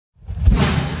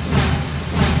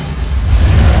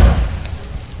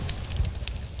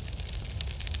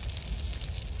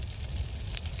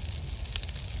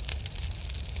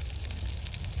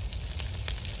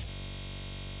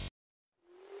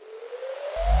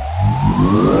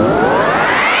Look.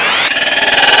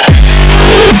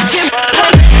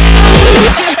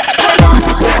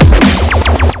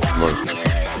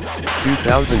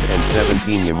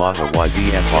 2017 Yamaha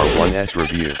YZF R1S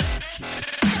review.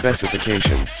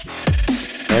 Specifications.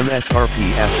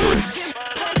 MSRP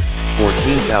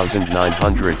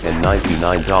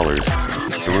 $14,999.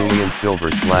 Cerulean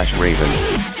Silver/Raven,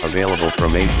 available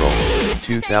from April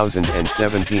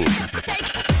 2017.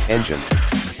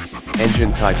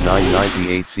 Engine type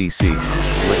 998cc,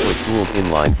 liquid-cooled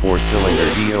inline 4-cylinder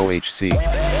DOHC,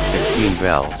 16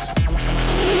 valves.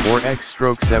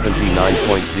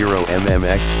 4x/79.0 mm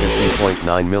x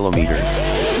 50.9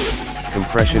 mm.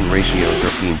 Compression ratio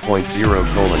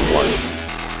 13.0:1.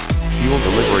 Fuel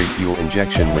delivery fuel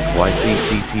injection with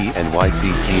YCC-T and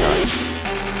YCC-I.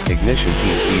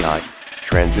 IgnitionTCI,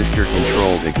 transistor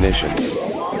controlled ignition.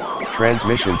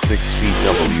 Transmission 6-speed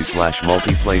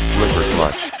W/multiplate slipper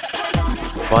clutch.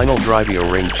 Final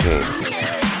DriveO-ring chain.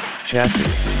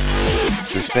 Chassis.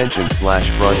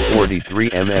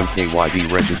 Suspension/Front43mm KYB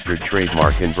registered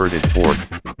trademark inverted fork,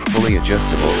 fully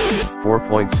adjustable,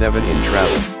 4.7 in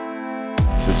travel.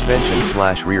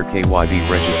 Suspension/RearKYB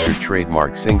registered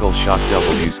trademark single shock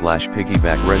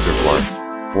W/piggyback reservoir,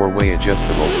 4-way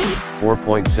adjustable,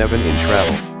 4.7 in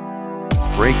travel.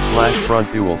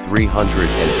 Brake/FrontDual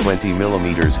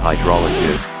 320mm hydraulic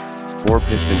disc,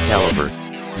 4-piston caliper,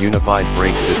 unified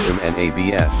brake system and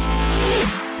ABS.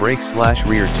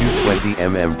 Brake/rear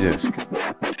 220mm disc,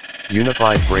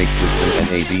 unified brake system and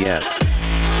ABS.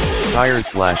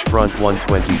 Tires/front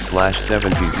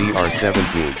 120/70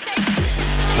 ZR17.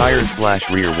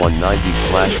 Tires/rear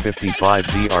 190/55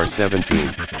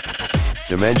 ZR17.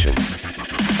 Dimensions.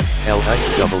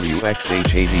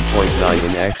 LXWXH 80.9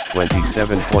 in x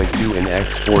 27.2 in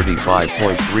x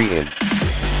 45.3 in.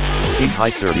 Seat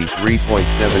height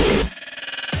 33.7 in.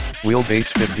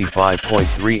 Wheelbase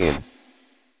 55.3 in.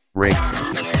 Rake,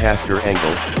 caster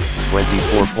angle,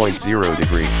 24.0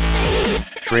 degree.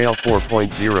 Trail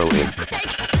 4.0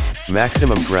 in.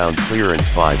 Maximum ground clearance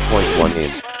 5.1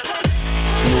 in.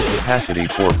 Fuel capacity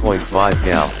 4.5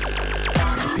 gal.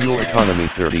 Fuel economy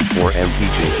 34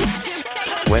 mpg.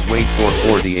 Wet weight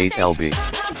 448 lb.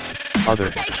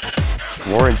 Other.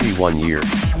 Warranty 1 year,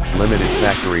 limited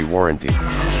factory warranty.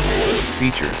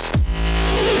 Features.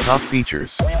 Top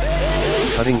features.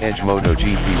 Cutting-edge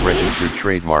MotoGP registered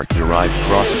trademark derived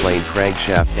cross-plane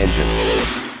crankshaft engine.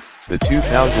 The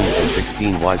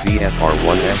 2016 YZF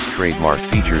R1S trademark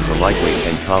features a lightweight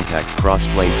and compact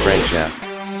cross-plane crankshaft,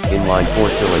 inline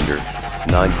 4-cylinder,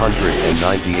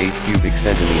 998 cubic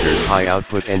centimeters high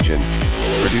output engine,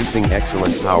 producing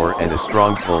excellent power and a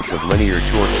strong pulse of linear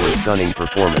torque for stunning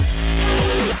performance.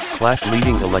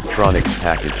 Class-leading electronics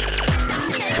package.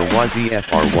 The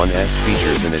YZF R1S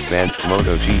features an advanced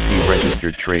MotoGP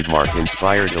registered trademark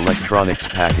inspired electronics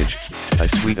package, a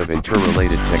suite of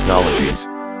interrelated technologies,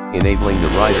 enabling the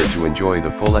rider to enjoy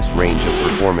the fullest range of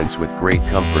performance with great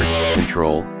comfort,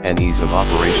 control, and ease of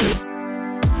operation.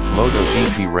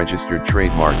 MotoGP registered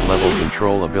trademark level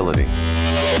control ability.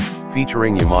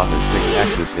 Featuring Yamaha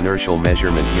 6-axis inertial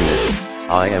measurement unit,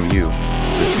 IMU,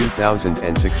 the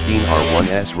 2016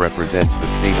 R1S represents the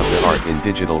state-of-the-art in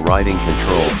digital riding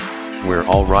control, where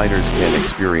all riders can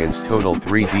experience total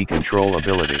 3D control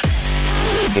ability.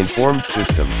 Informed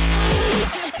systems.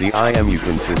 The IMU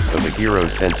consists of a gyro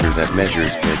sensor that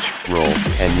measures pitch, roll,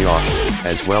 and yaw,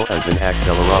 as well as an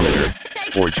accelerometer,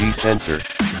 4G sensor,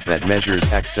 that measures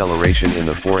acceleration in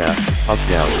the 4-up,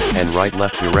 up-down, and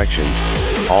right-left directions,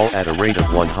 all at a rate of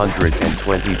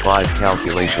 125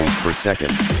 calculations per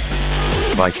second.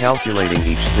 By calculating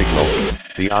each signal,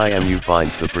 the IMU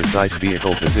finds the precise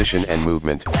vehicle position and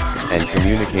movement, and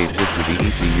communicates it to the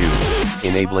ECU,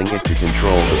 enabling it to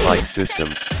control the bike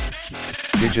systems.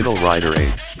 Digital rider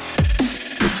aids.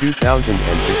 The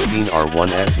 2016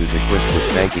 R1S is equipped with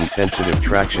banking-sensitive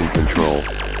traction control,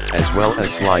 as well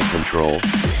as slide control,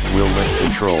 wheel lift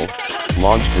control,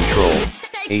 launch control,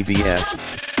 ABS,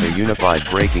 a unified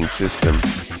braking system,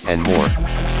 and more.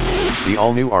 The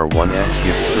all-new R1S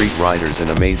gives street riders an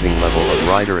amazing level of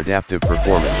rider adaptive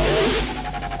performance.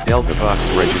 Delta Box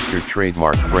registered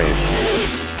trademark frame.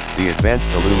 The advanced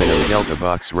aluminum Delta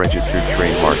Box registered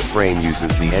trademark frame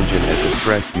uses the engine as a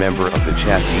stressed member of the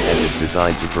chassis and is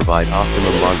designed to provide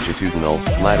optimum longitudinal,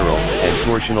 lateral, and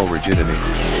torsional rigidity.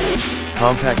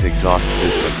 Compact exhaust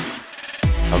system.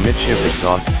 A midship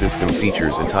exhaust system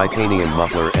features a titanium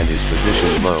muffler and is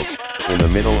positioned low, in the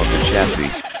middle of the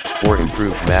chassis, for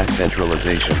improved mass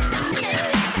centralization.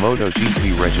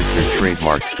 MotoGP registered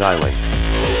trademark styling.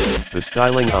 The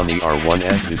styling on the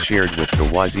R1S is shared with the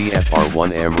YZF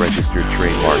R1M registered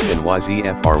trademark and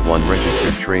YZF R1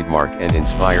 registered trademark and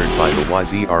inspired by the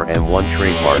YZRM1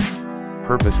 trademark,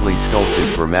 purposely sculpted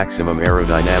for maximum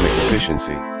aerodynamic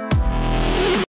efficiency.